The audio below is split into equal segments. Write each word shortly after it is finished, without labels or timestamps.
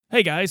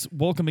Hey guys,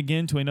 welcome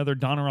again to another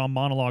Donaron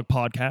Monologue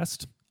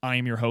podcast. I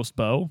am your host,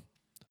 Bo.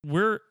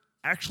 We're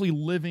actually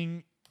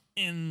living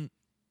in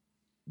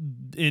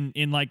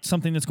like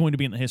something that's going to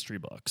be in the history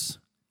books.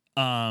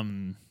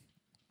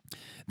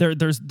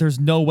 There's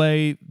no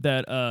way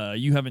that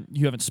you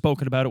haven't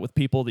spoken about it with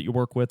people that you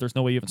work with. There's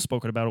no way you haven't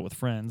spoken about it with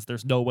friends.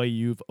 There's no way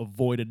you've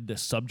avoided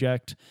this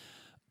subject.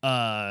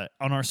 On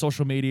our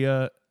social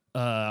media,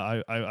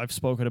 I've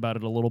spoken about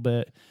it a little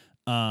bit.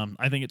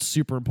 I think it's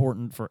super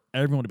important for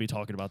everyone to be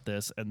talking about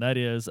this, and that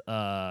is,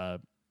 of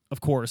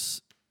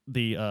course,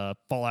 the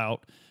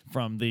fallout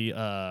from the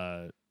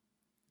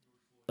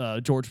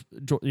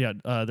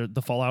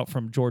the fallout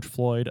from George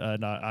Floyd.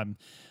 And I'm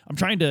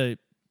trying to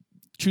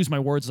choose my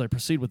words as I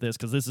proceed with this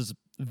because this is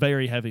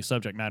very heavy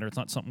subject matter. It's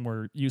not something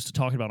we're used to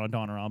talking about on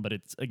Donaron, but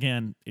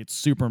it's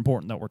super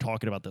important that we're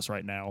talking about this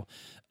right now.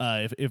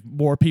 If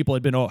more people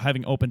had been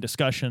having open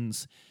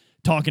discussions,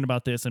 talking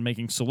about this and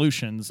making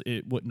solutions,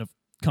 it wouldn't have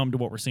come to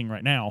what we're seeing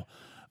right now.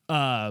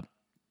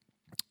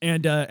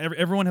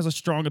 Everyone has a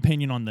strong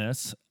opinion on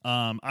this.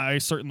 I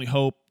certainly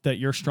hope that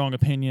your strong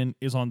opinion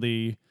is on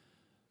the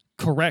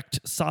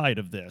correct side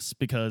of this,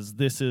 because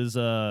this is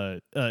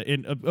I'm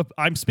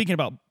speaking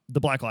about the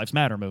Black Lives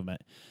Matter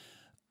movement.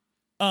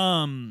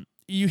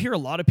 You hear a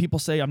lot of people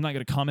say, I'm not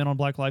going to comment on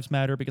Black Lives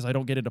Matter because I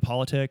don't get into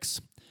politics.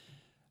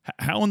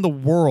 How in the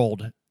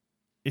world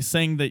is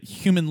saying that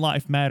human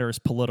life matters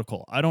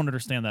political? I don't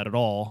understand that at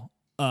all.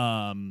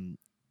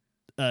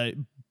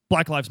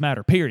 Black Lives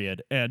Matter,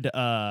 period. And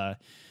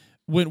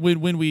when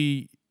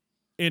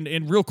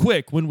real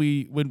quick,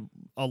 when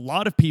a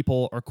lot of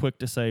people are quick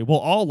to say, well,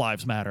 all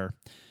lives matter,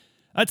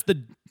 that's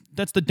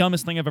the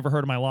dumbest thing I've ever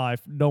heard in my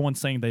life. No one's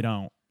saying they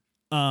don't.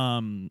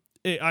 I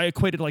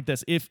equate it like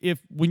this: if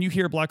when you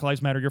hear Black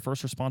Lives Matter, your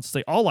first response is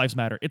say all lives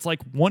matter. It's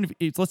like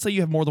let's say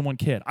you have more than one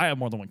kid. I have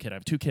more than one kid. I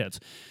have two kids.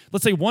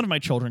 Let's say one of my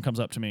children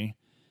comes up to me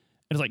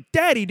and is like,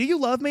 "Daddy, do you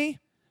love me?"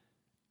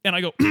 And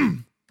I go,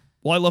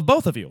 "Well, I love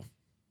both of you."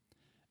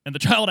 And the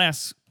child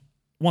asks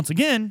once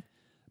again,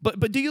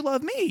 but do you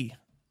love me?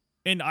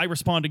 And I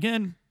respond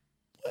again,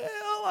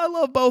 well, I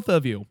love both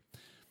of you.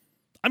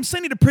 I'm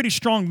sending a pretty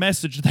strong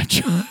message to that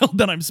child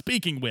that I'm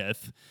speaking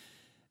with.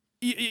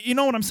 You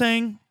know what I'm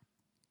saying?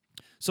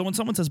 So when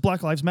someone says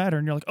Black Lives Matter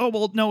and you're like, oh,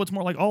 well, no, it's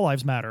more like all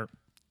lives matter,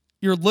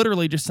 you're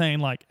literally just saying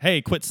like,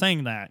 hey, quit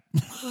saying that.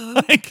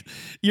 Like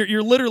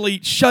you're literally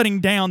shutting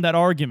down that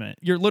argument.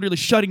 You're literally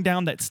shutting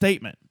down that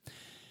statement.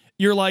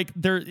 You're like,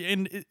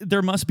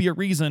 there must be a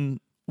reason,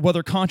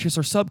 whether conscious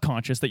or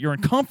subconscious, that you're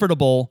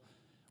uncomfortable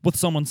with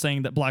someone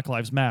saying that Black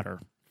Lives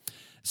Matter.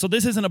 So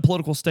this isn't a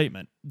political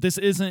statement. This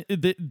is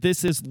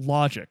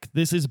logic.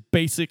 This is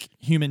basic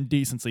human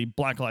decency.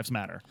 Black Lives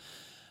Matter.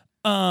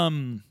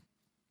 And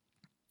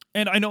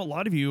I know a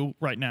lot of you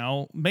right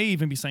now may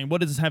even be saying,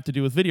 what does this have to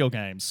do with video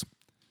games?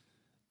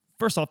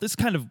 First off, this is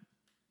kind of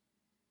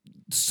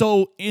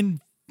so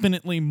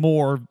infinitely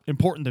more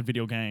important than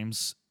video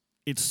games.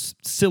 It's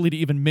silly to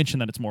even mention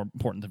that it's more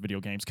important than video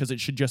games because it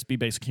should just be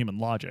basic human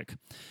logic.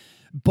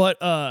 But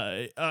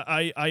I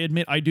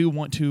admit I do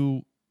want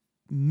to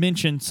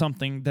mention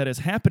something that has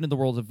happened in the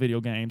world of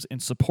video games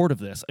in support of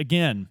this.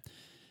 Again,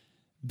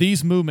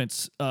 these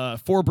movements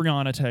for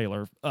Breonna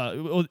Taylor,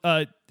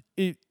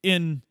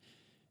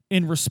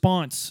 in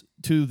response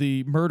to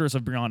the murders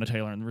of Breonna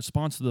Taylor, in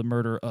response to the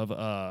murder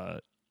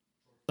of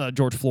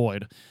George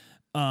Floyd,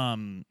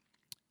 in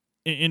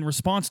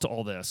response to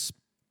all this,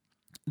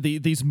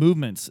 these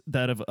movements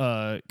that have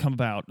come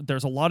about,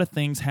 there's a lot of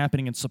things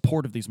happening in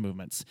support of these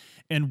movements.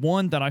 And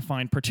one that I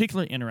find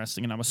particularly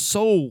interesting, and I was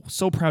so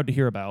proud to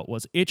hear about,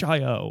 was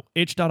itch.io.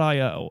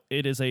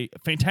 It is a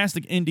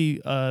fantastic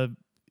indie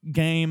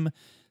game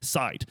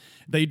site.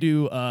 They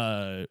do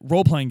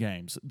role-playing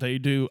games.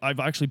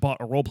 I've actually bought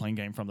a role-playing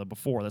game from them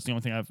before. That's the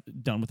only thing I've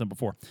done with them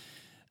before.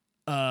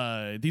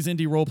 These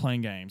indie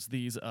role-playing games,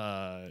 these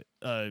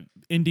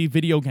indie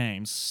video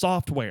games,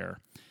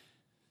 software,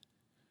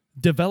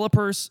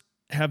 developers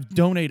have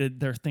donated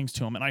their things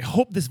to them, and I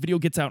hope this video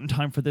gets out in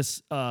time for this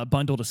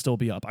bundle to still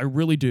be up. I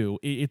really do.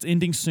 It's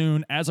ending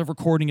soon. As of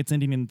recording, it's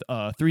ending in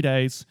 3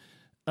 days.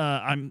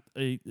 I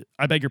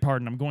beg your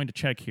pardon. I'm going to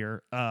check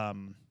here.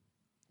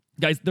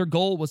 Guys, their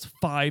goal was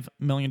 $5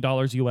 million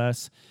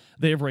US.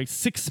 They have raised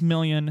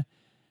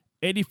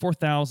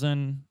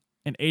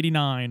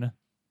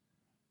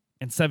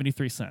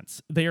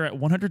 $6,084,089.73. They are at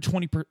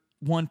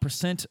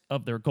 121%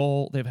 of their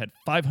goal. They've had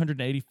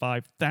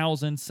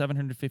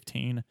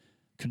 585,715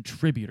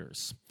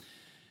 contributors.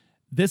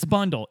 This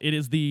bundle, it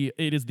is the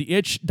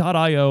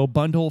itch.io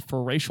bundle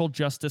for racial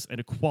justice and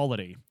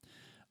equality.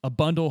 A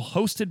bundle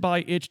hosted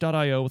by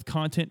itch.io with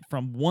content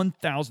from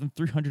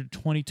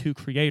 1,322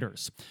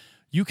 creators.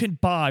 You can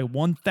buy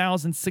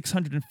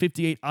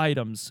 1,658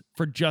 items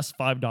for just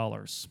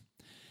 $5.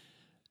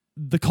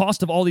 The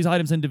cost of all these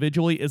items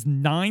individually is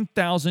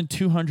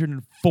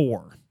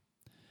 $9,204.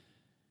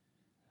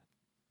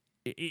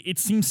 It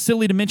seems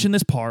silly to mention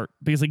this part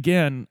because,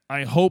 again,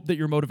 I hope that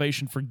your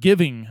motivation for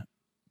giving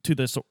to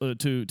this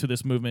to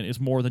this movement is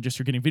more than just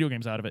you're getting video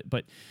games out of it.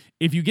 But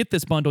if you get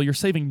this bundle, you're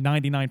saving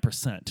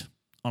 99%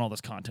 on all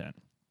this content.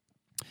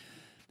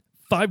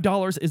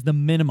 $5 is the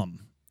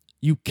minimum.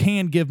 You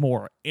can give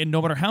more. And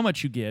no matter how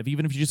much you give,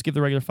 even if you just give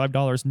the regular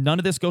 $5, none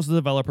of this goes to the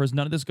developers.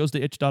 None of this goes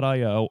to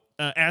itch.io.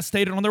 As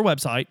stated on their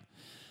website,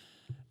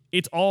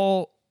 it's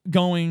all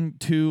going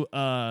to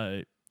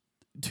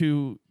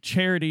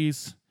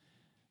charities,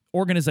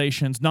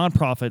 organizations,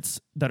 nonprofits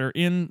that are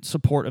in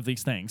support of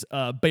these things.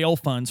 Bail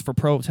funds for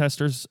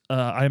protesters,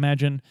 I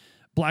imagine.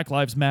 Black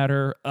Lives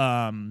Matter.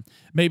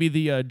 Maybe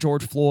the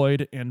George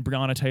Floyd and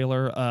Breonna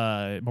Taylor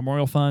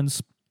memorial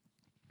funds.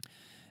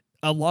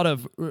 A lot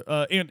of,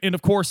 and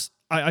of course,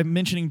 I'm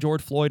mentioning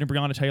George Floyd and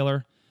Breonna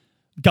Taylor.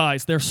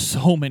 Guys, there's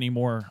so many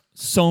more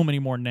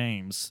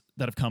names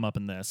that have come up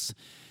in this.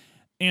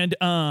 And,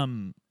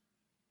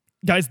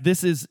 guys,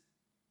 this is,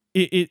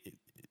 it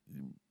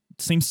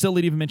seems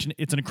silly to even mention,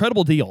 it's an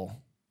incredible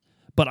deal,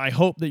 but I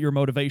hope that your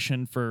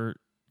motivation for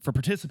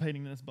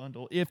participating in this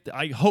bundle,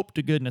 I hope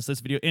to goodness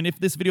this video, and if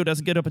this video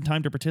doesn't get up in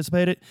time to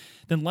participate it,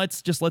 then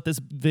let's just let this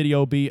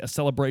video be a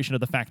celebration of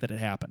the fact that it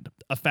happened,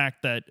 a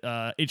fact that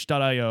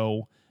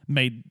itch.io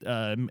made,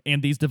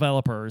 and these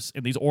developers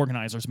and these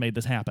organizers made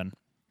this happen.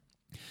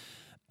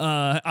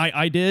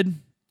 I did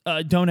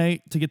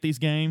donate to get these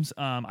games.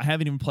 I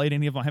haven't even played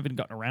any of them. I haven't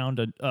gotten around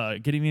to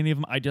getting any of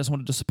them. I just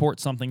wanted to support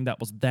something that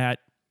was that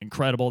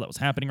incredible that was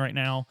happening right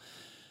now.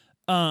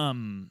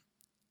 And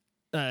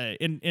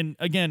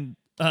again,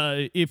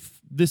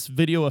 if this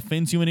video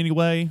offends you in any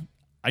way,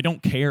 I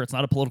don't care. It's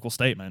not a political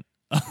statement.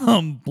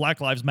 Black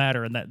Lives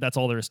Matter, and that's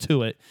all there is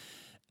to it.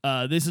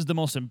 This is the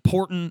most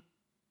important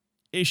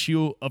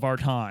issue of our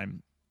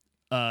time.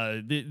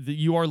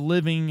 You are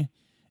living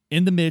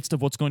in the midst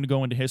of what's going to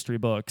go into history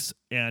books,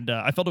 and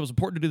I felt it was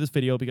important to do this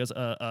video because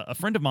a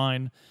friend of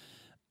mine,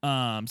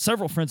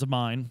 several friends of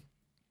mine,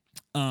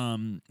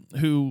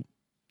 who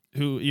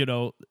you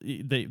know,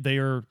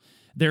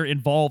 they're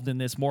involved in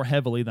this more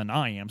heavily than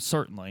I am,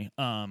 certainly.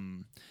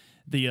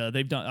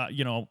 They've done,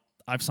 you know,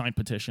 I've signed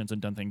petitions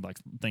and done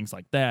things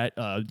like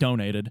that,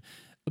 donated,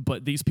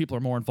 but these people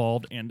are more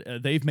involved, and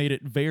they've made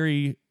it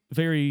very,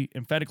 very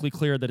emphatically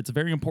clear that it's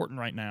very important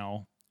right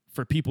now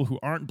for people who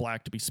aren't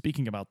black to be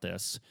speaking about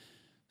this,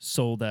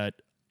 so that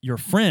your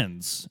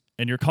friends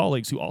and your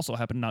colleagues who also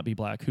happen to not be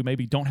black, who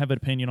maybe don't have an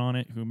opinion on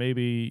it, who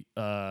maybe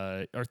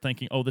are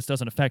thinking, oh, this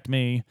doesn't affect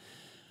me,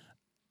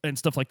 and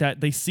stuff like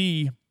that, they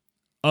see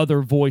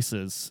other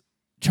voices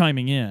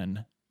chiming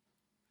in,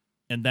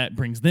 and that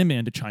brings them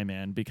in to chime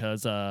in,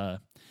 because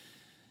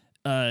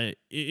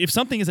if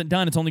something isn't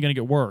done, it's only going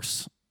to get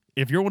worse.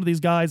 If you're one of these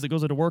guys that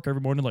goes into work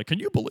every morning like, can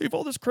you believe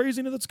all this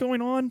craziness that's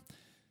going on?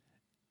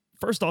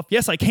 First off,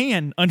 yes, I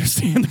can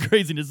understand the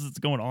craziness that's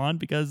going on,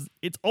 because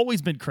it's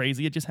always been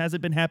crazy. It just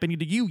hasn't been happening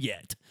to you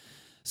yet.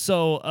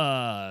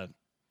 So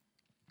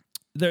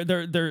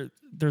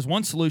there's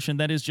one solution,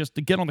 that is just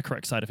to get on the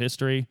correct side of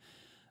history.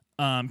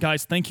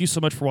 Guys, thank you so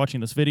much for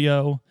watching this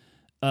video.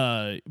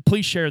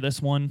 Please share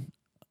this one.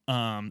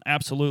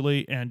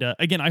 Absolutely. And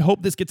again, I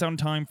hope this gets out in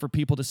time for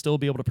people to still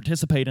be able to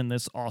participate in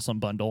this awesome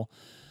bundle.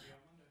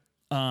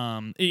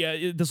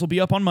 This will be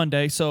up on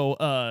Monday, so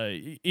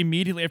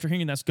immediately after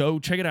hearing this, go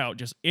check it out.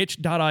 Just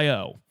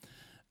itch.io.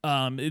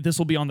 This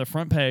will be on the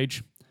front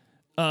page.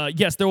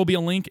 Yes, there will be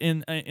a link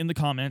in the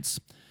comments.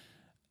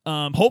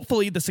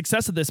 Hopefully, the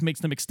success of this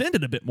makes them extend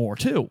it a bit more,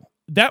 too.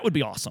 That would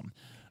be awesome.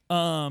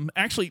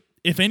 Actually,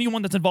 if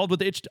anyone that's involved with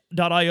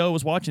itch.io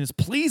is watching this,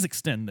 please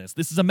extend this.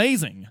 This is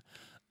amazing.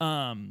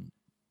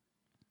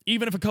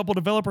 Even if a couple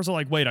developers are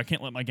like, wait, I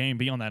can't let my game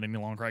be on that any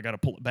longer, I got to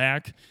pull it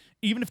back.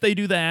 Even if they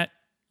do that,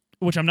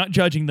 which I'm not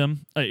judging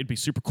them, it'd be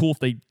super cool if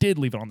they did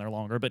leave it on there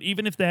longer. But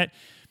even if that,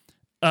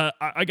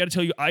 I got to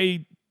tell you,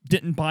 I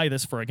didn't buy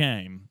this for a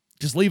game.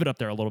 Just leave it up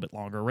there a little bit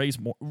longer. Raise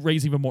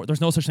even more. There's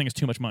no such thing as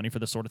too much money for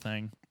this sort of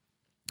thing.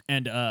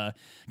 And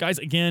guys,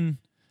 again,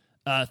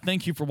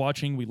 thank you for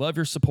watching. We love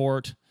your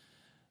support.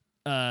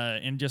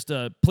 And just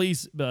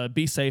please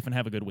be safe and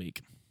have a good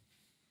week.